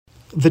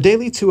The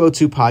Daily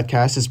 202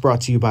 podcast is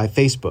brought to you by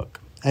Facebook.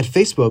 At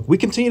Facebook, we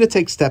continue to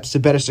take steps to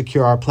better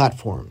secure our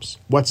platforms.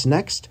 What's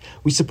next?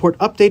 We support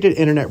updated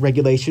internet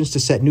regulations to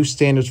set new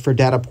standards for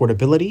data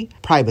portability,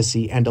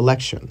 privacy, and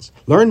elections.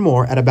 Learn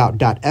more at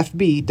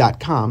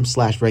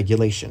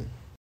about.fb.com/regulation.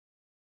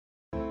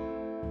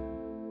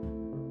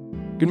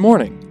 Good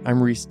morning.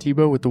 I'm Reese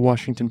Tebow with The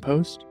Washington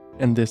Post,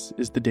 and this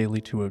is the Daily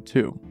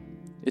 202.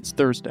 It's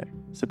Thursday,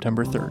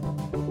 September 3rd.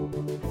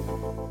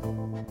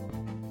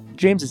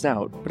 James is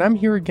out, but I'm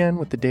here again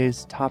with the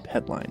day's top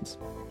headlines.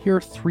 Here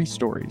are 3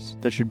 stories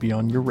that should be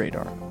on your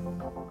radar.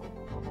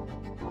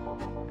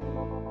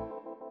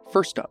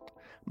 First up,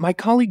 my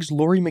colleagues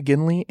Lori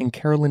McGinley and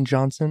Carolyn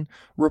Johnson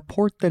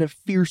report that a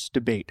fierce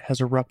debate has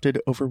erupted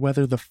over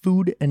whether the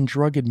Food and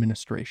Drug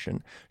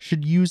Administration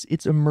should use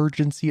its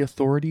emergency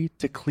authority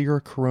to clear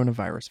a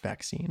coronavirus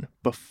vaccine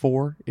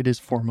before it is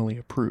formally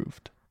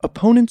approved.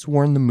 Opponents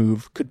warn the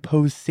move could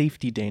pose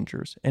safety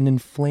dangers and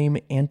inflame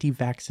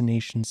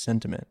anti-vaccination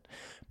sentiment,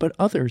 but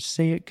others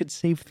say it could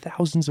save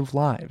thousands of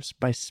lives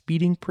by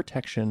speeding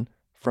protection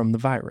from the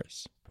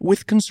virus.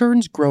 With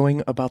concerns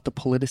growing about the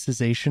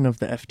politicization of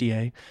the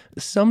FDA,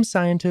 some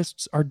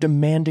scientists are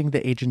demanding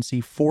the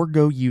agency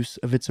forego use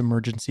of its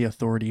emergency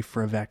authority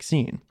for a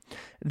vaccine.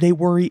 They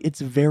worry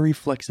its very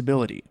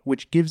flexibility,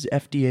 which gives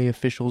FDA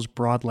officials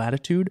broad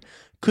latitude,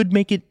 could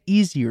make it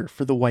easier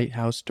for the White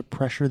House to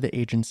pressure the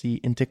agency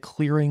into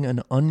clearing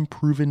an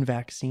unproven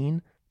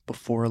vaccine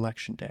before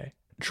Election Day.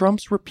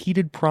 Trump's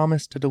repeated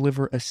promise to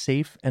deliver a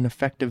safe and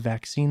effective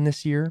vaccine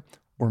this year,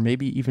 or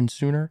maybe even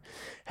sooner,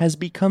 has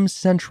become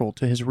central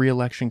to his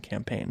re-election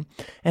campaign,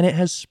 and it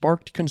has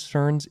sparked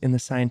concerns in the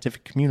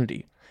scientific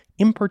community,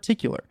 in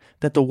particular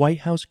that the White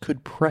House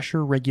could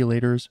pressure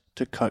regulators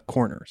to cut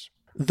corners.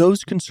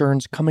 Those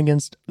concerns come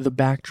against the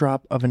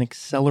backdrop of an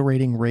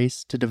accelerating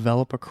race to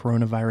develop a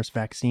coronavirus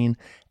vaccine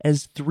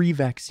as 3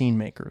 vaccine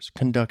makers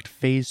conduct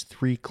phase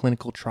 3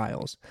 clinical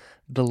trials,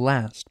 the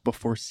last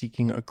before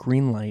seeking a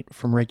green light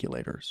from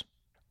regulators.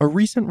 A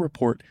recent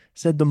report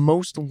said the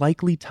most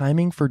likely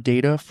timing for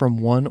data from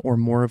one or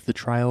more of the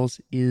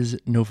trials is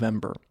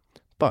November,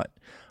 but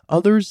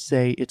others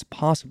say it's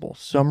possible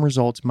some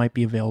results might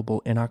be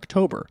available in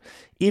October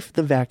if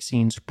the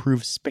vaccines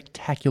prove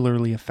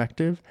spectacularly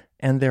effective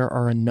and there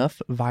are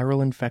enough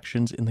viral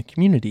infections in the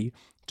community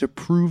to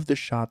prove the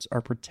shots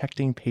are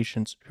protecting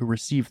patients who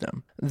receive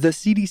them. The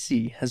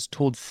CDC has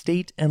told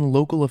state and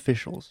local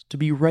officials to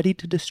be ready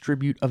to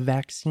distribute a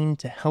vaccine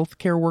to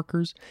healthcare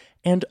workers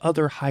and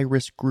other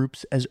high-risk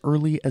groups as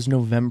early as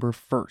November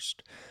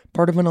 1st,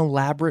 part of an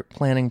elaborate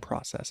planning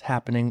process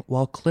happening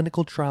while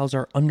clinical trials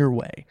are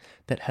underway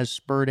that has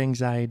spurred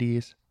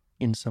anxieties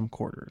in some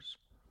quarters.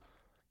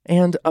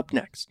 And up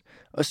next,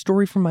 a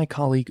story from my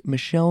colleague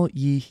Michelle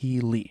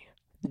Yee Lee.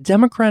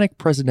 Democratic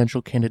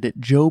presidential candidate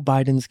Joe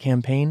Biden's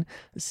campaign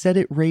said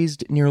it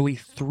raised nearly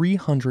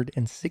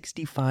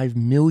 $365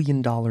 million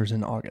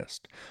in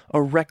August,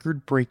 a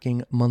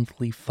record-breaking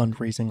monthly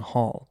fundraising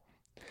haul.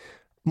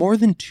 More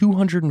than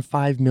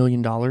 $205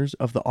 million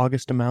of the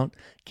August amount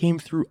came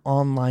through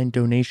online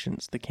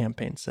donations, the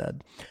campaign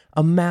said,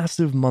 a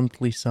massive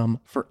monthly sum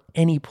for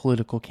any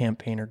political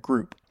campaign or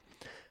group.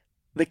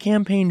 The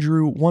campaign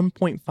drew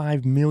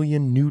 1.5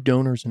 million new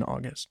donors in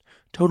August,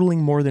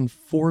 totaling more than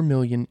 4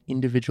 million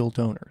individual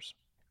donors.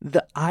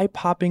 The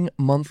eye-popping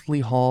monthly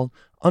haul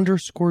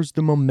underscores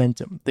the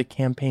momentum the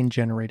campaign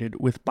generated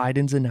with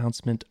Biden's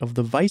announcement of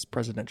the vice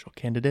presidential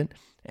candidate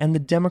and the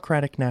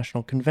Democratic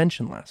National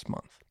Convention last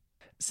month.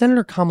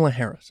 Senator Kamala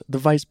Harris, the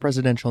vice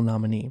presidential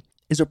nominee,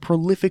 is a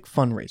prolific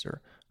fundraiser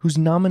whose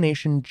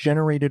nomination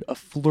generated a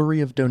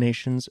flurry of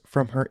donations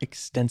from her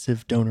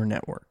extensive donor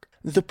network.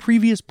 The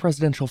previous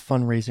presidential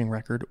fundraising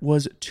record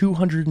was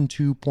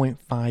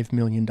 $202.5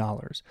 million,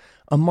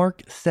 a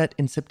mark set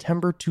in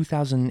September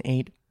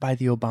 2008 by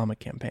the Obama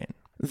campaign.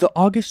 The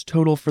August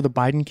total for the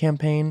Biden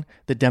campaign,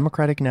 the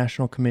Democratic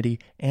National Committee,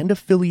 and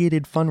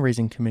affiliated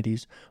fundraising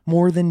committees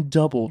more than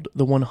doubled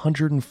the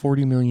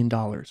 $140 million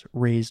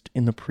raised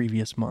in the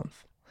previous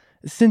month.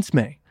 Since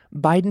May,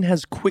 Biden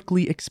has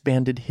quickly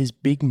expanded his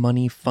big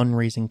money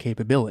fundraising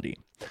capability.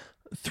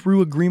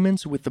 Through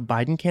agreements with the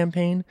Biden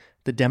campaign,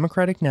 the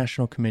Democratic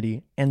National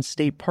Committee, and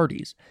state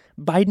parties,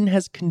 Biden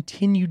has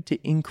continued to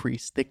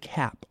increase the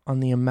cap on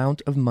the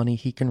amount of money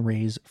he can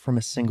raise from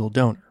a single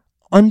donor.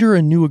 Under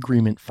a new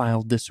agreement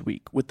filed this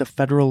week with the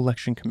Federal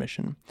Election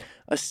Commission,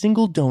 a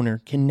single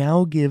donor can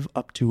now give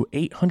up to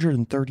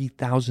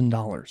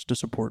 $830,000 to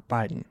support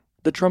Biden.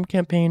 The Trump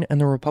campaign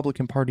and the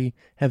Republican Party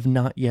have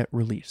not yet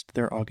released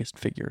their August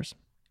figures.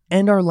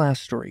 And our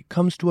last story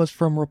comes to us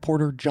from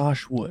reporter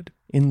Josh Wood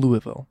in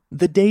Louisville.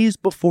 The days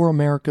before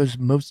America's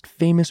most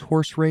famous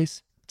horse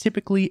race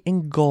typically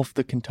engulf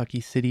the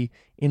Kentucky city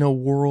in a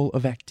whirl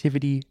of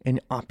activity and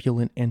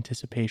opulent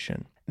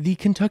anticipation. The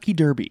Kentucky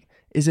Derby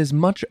is as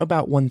much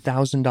about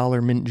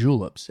 $1,000 mint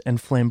juleps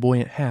and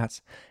flamboyant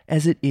hats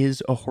as it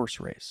is a horse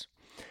race.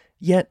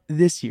 Yet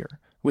this year,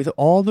 with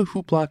all the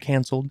hoopla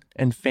canceled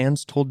and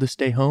fans told to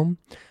stay home,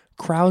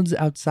 crowds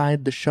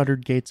outside the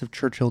shuttered gates of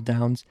Churchill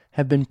Downs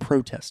have been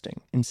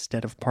protesting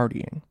instead of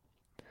partying.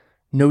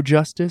 No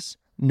justice,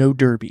 no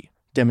derby,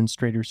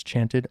 demonstrators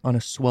chanted on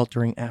a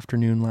sweltering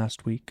afternoon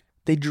last week.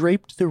 They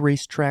draped the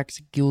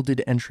racetrack's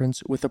gilded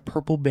entrance with a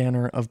purple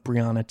banner of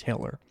Breonna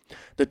Taylor,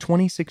 the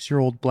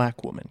 26-year-old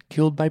black woman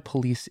killed by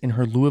police in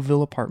her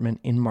Louisville apartment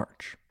in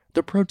March.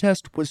 The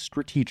protest was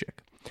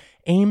strategic,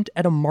 aimed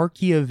at a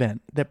marquee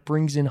event that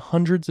brings in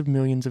hundreds of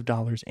millions of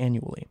dollars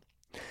annually.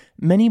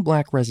 Many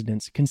black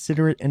residents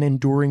consider it an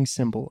enduring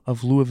symbol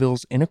of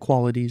Louisville's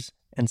inequalities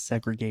and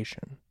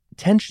segregation.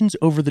 Tensions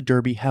over the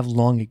Derby have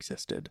long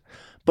existed,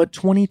 but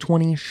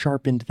 2020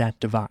 sharpened that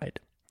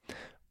divide.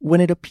 When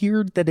it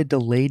appeared that a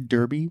delayed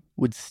Derby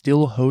would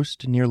still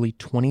host nearly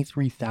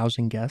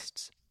 23,000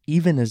 guests,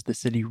 even as the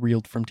city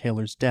reeled from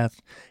Taylor's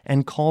death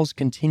and calls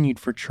continued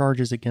for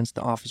charges against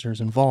the officers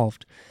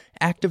involved,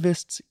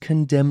 activists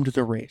condemned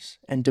the race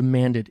and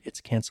demanded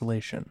its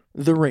cancellation.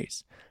 The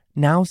race,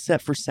 now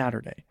set for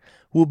Saturday,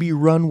 will be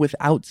run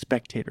without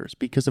spectators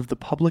because of the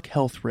public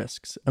health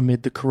risks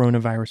amid the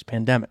coronavirus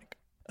pandemic.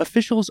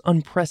 Officials'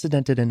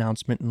 unprecedented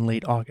announcement in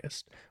late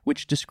August,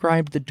 which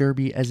described the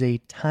Derby as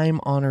a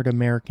time-honored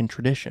American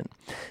tradition,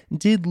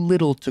 did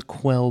little to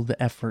quell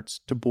the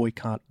efforts to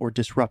boycott or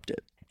disrupt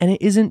it. And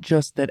it isn't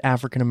just that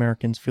African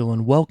Americans feel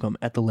unwelcome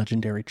at the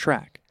legendary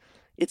track.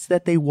 It's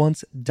that they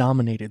once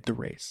dominated the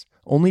race,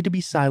 only to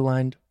be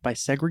sidelined by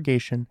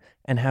segregation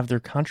and have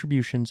their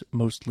contributions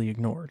mostly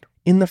ignored.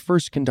 In the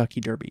first Kentucky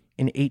Derby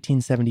in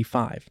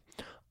 1875,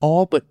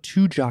 all but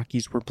 2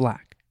 jockeys were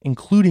black,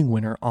 including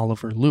winner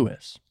Oliver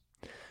Lewis.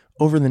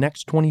 Over the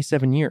next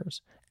 27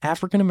 years,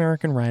 African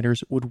American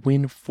riders would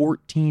win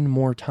 14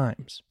 more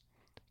times.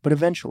 But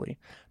eventually,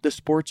 the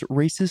sport's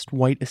racist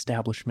white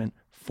establishment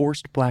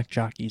forced black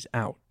jockeys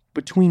out.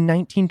 Between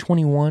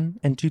 1921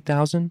 and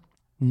 2000,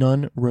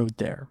 none rode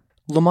there.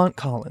 Lamont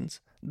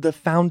Collins, the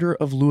founder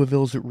of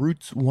Louisville's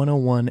Roots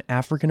 101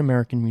 African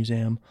American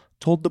Museum,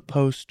 told the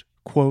Post,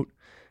 quote,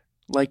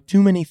 "Like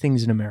too many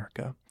things in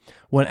America,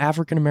 what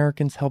African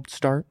Americans helped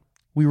start,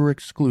 we were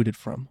excluded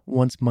from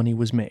once money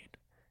was made.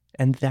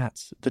 And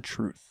that's the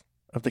truth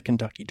of the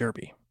Kentucky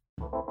Derby."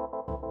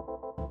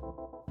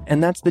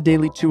 And that's the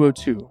Daily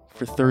 202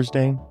 for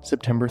Thursday,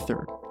 September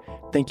 3rd.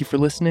 Thank you for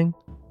listening,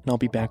 and I'll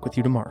be back with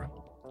you tomorrow.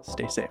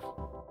 Stay safe.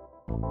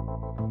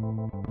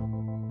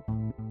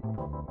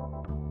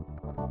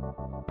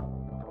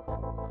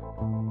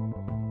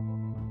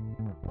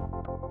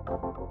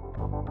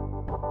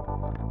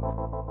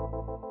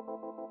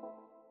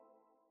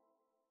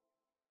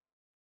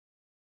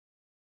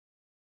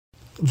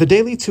 The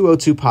Daily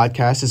 202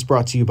 podcast is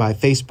brought to you by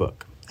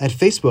Facebook. At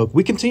Facebook,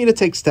 we continue to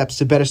take steps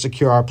to better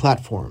secure our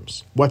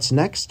platforms. What's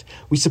next?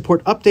 We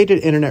support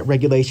updated internet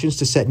regulations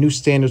to set new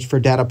standards for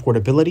data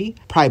portability,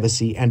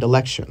 privacy, and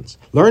elections.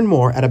 Learn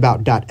more at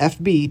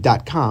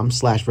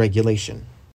about.fb.com/regulation.